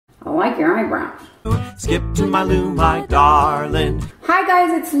like your eyebrows. Skip2mylou, my darling. Hi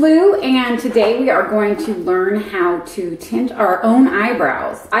guys, it's Lou, and today we are going to learn how to tint our own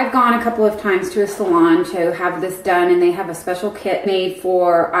eyebrows. I've gone a couple of times to a salon to have this done, and they have a special kit made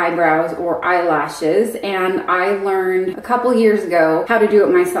for eyebrows or eyelashes, and I learned a couple years ago how to do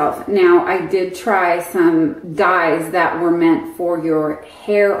it myself. Now, I did try some dyes that were meant for your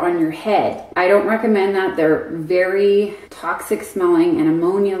hair on your head. I don't recommend that. They're very toxic smelling and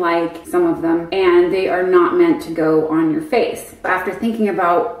ammonia-like, some of them, and they are not meant to go on your face. After thinking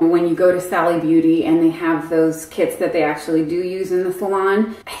about when you go to Sally Beauty and they have those kits that they actually do use in the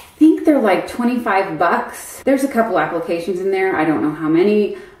salon, I think they're like 25 bucks. There's a couple applications in there. I don't know how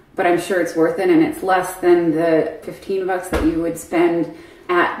many, but I'm sure it's worth it, and it's less than the 15 bucks that you would spend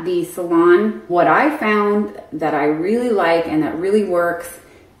at the salon. What I found that I really like and that really works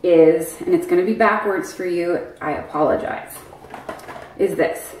is, and it's gonna be backwards for you, I apologize, is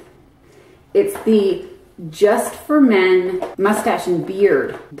this. It's the Just for Men Mustache and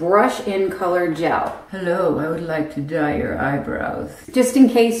Beard Brush In Color Gel. Hello, I would like to dye your eyebrows. Just in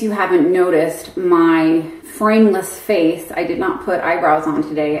case you haven't noticed my frameless face, I did not put eyebrows on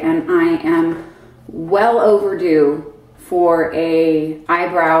today, and I am well overdue for a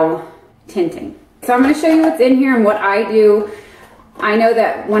eyebrow tinting. So I'm going to show you what's in here and what I do. I know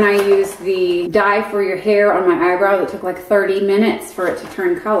that when I used the dye for your hair on my eyebrows, it took like 30 minutes for it to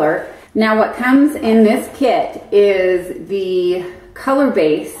turn color. Now what comes in this kit is the color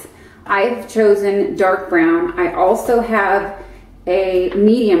base. I've chosen dark brown. I also have a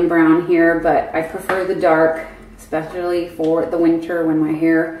medium brown here, but I prefer the dark, especially for the winter when my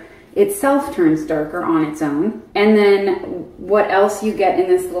hair itself turns darker on its own. And then what else you get in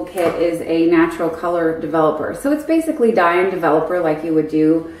this little kit is a natural color developer. So it's basically dye and developer like you would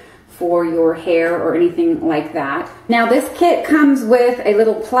do for your hair or anything like that. Now this kit comes with a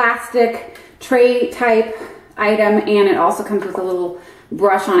little plastic tray type item, and it also comes with a little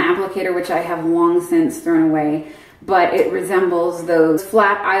brush on applicator, which I have long since thrown away, but it resembles those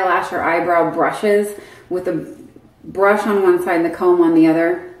flat eyelash or eyebrow brushes with a brush on one side and the comb on the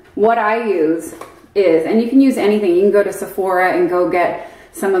other. What I use is, and you can use anything, you can go to Sephora and go get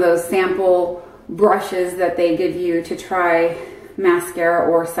some of those sample brushes that they give you to try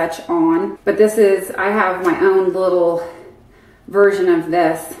mascara or such on. But this is, I have my own little version of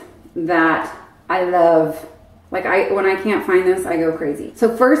this that I love. Like when I can't find this, I go crazy.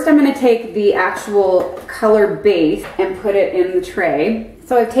 So first I'm gonna take the actual color base and put it in the tray.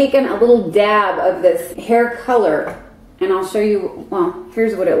 So I've taken a little dab of this hair color, and I'll show you, well,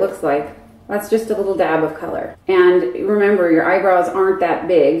 here's what it looks like. That's just a little dab of color. And remember, your eyebrows aren't that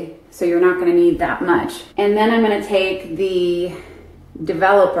big, so you're not gonna need that much. And then I'm gonna take the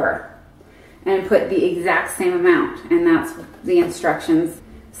developer and put the exact same amount, and that's the instructions.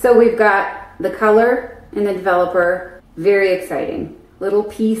 So we've got the color and the developer, very exciting. Little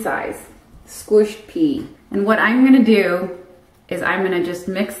pea size, squished pea. And what I'm gonna do is I'm gonna just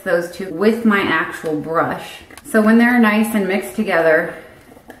mix those two with my actual brush. So when they're nice and mixed together,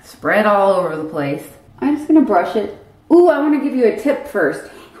 spread all over the place, I'm just gonna brush it. Ooh, I wanna give you a tip first.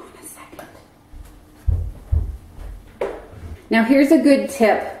 Hang on a second. Now here's a good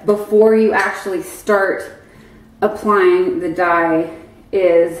tip before you actually start applying the dye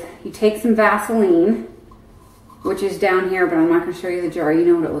is you take some Vaseline, which is down here, but I'm not gonna show you the jar. You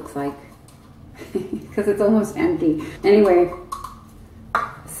know what it looks like because it's almost empty. Anyway,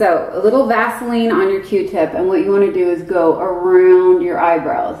 so a little Vaseline on your Q-tip, and what you wanna do is go around your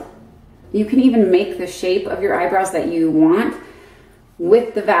eyebrows. You can even make the shape of your eyebrows that you want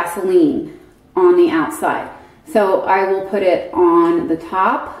with the Vaseline on the outside. So I will put it on the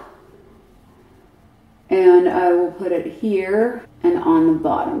top, and I will put it here and on the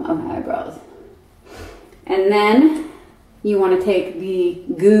bottom of my eyebrows. And then you want to take the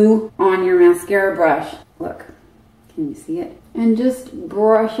goo on your mascara brush. Look, can you see it? And just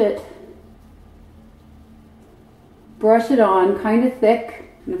brush it. Brush it on kind of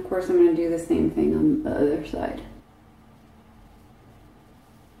thick. And of course I'm going to do the same thing on the other side.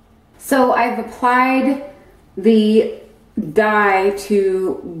 So I've applied the dye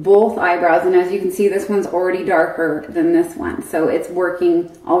to both eyebrows, and as you can see, this one's already darker than this one, so it's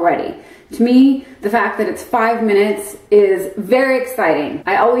working already. To me, the fact that it's 5 minutes is very exciting.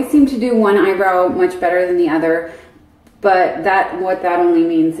 I always seem to do one eyebrow much better than the other, but what that only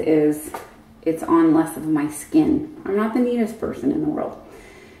means is it's on less of my skin. I'm not the neatest person in the world.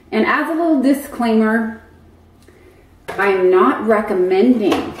 And as a little disclaimer, I'm not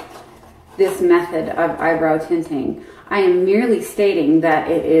recommending this method of eyebrow tinting. I am merely stating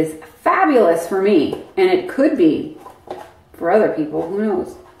that it is fabulous for me, and it could be for other people, who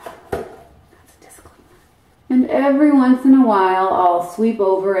knows. And every once in a while, I'll sweep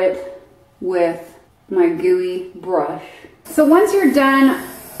over it with my gooey brush. So once you're done,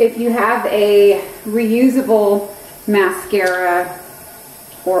 if you have a reusable mascara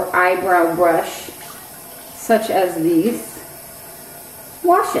or eyebrow brush, such as these,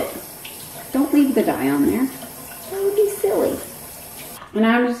 wash it. Don't leave the dye on there. That would be silly. And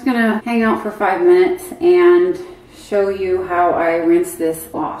I'm just gonna hang out for 5 minutes and show you how I rinse this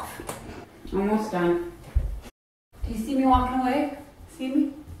off. Almost done. Do you see me walking away? See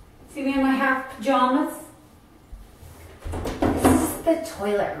me? See me in my half pajamas? This is the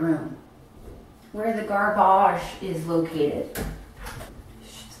toilet room where the garbage is located.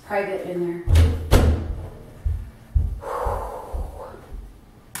 It's private in there.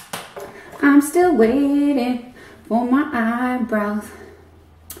 I'm still waiting for my eyebrows.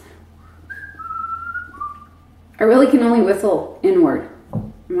 I really can only whistle inward.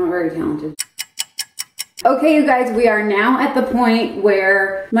 I'm not very talented. Okay, you guys, we are now at the point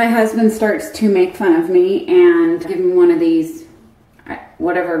where my husband starts to make fun of me and give me one of these,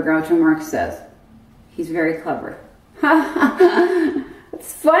 whatever Groucho Marx says. He's very clever.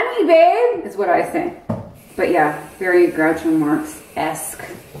 It's funny, babe, is what I say. But yeah, very Groucho Marx-esque.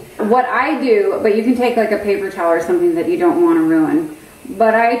 What I do, but you can take like a paper towel or something that you don't want to ruin.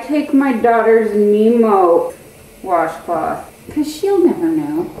 But I take my daughter's Nemo washcloth, because she'll never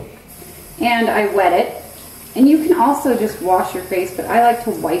know. And I wet it. And you can also just wash your face, but I like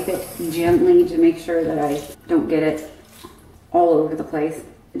to wipe it gently to make sure that I don't get it all over the place.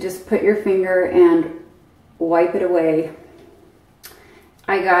 Just put your finger and wipe it away.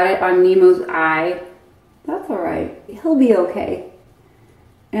 I got it on Nemo's eye. That's all right. He'll be okay.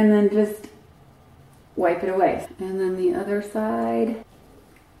 And then just wipe it away. And then the other side.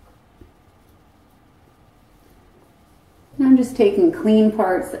 I'm just taking clean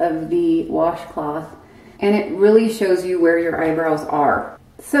parts of the washcloth, and it really shows you where your eyebrows are.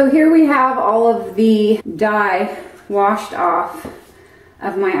 So here we have all of the dye washed off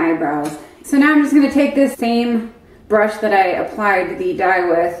of my eyebrows. So now I'm just going to take this same brush that I applied the dye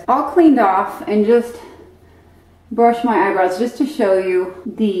with, all cleaned off, and just brush my eyebrows just to show you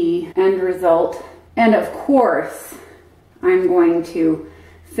the end result. And of course, I'm going to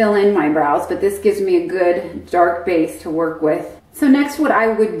fill in my brows, but this gives me a good dark base to work with. So next what I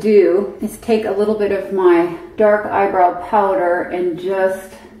would do is take a little bit of my dark eyebrow powder and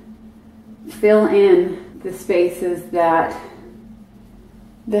just fill in the spaces that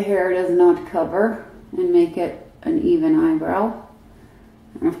the hair does not cover and make it an even eyebrow.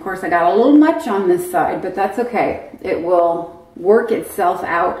 And of course I got a little much on this side, but that's okay. It will work itself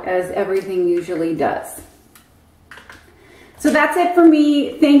out as everything usually does. So that's it for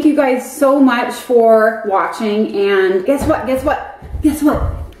me. Thank you guys so much for watching. And guess what? Guess what? Guess what?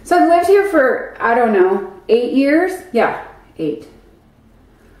 So I've lived here for, I don't know, 8 years? Yeah, 8.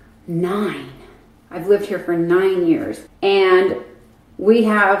 9. I've lived here for 9 years. And we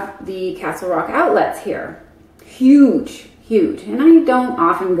have the Castle Rock outlets here. Huge, huge. And I don't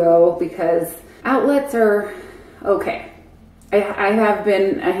often go because outlets are okay. I have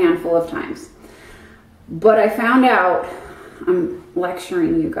been a handful of times. But I found out, I'm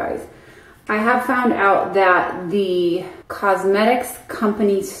lecturing you guys. I have found out that the cosmetics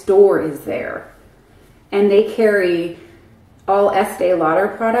company store is there, and they carry all Estee Lauder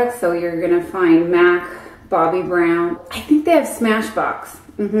products. So you're gonna find MAC, Bobbi Brown. I think they have Smashbox.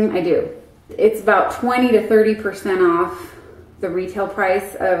 I do. It's about 20 to 30% off the retail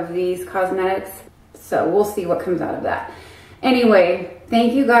price of these cosmetics. So we'll see what comes out of that. Anyway,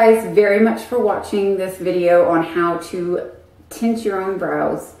 thank you guys very much for watching this video on how to tint your own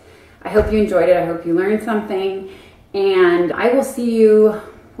brows. I hope you enjoyed it. I hope you learned something. And I will see you,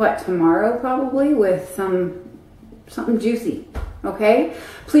 what, tomorrow probably, with something juicy, okay?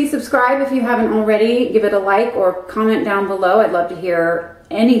 Please subscribe if you haven't already. Give it a like or comment down below. I'd love to hear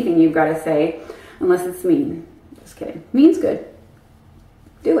anything you've got to say, unless it's mean. Just kidding. Mean's good.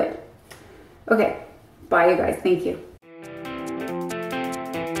 Do it. Okay. Bye, you guys. Thank you.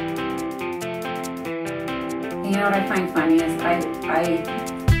 You know what I find funny is I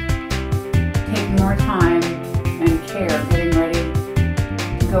take more time and care getting ready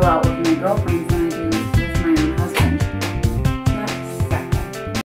to go out with my girlfriend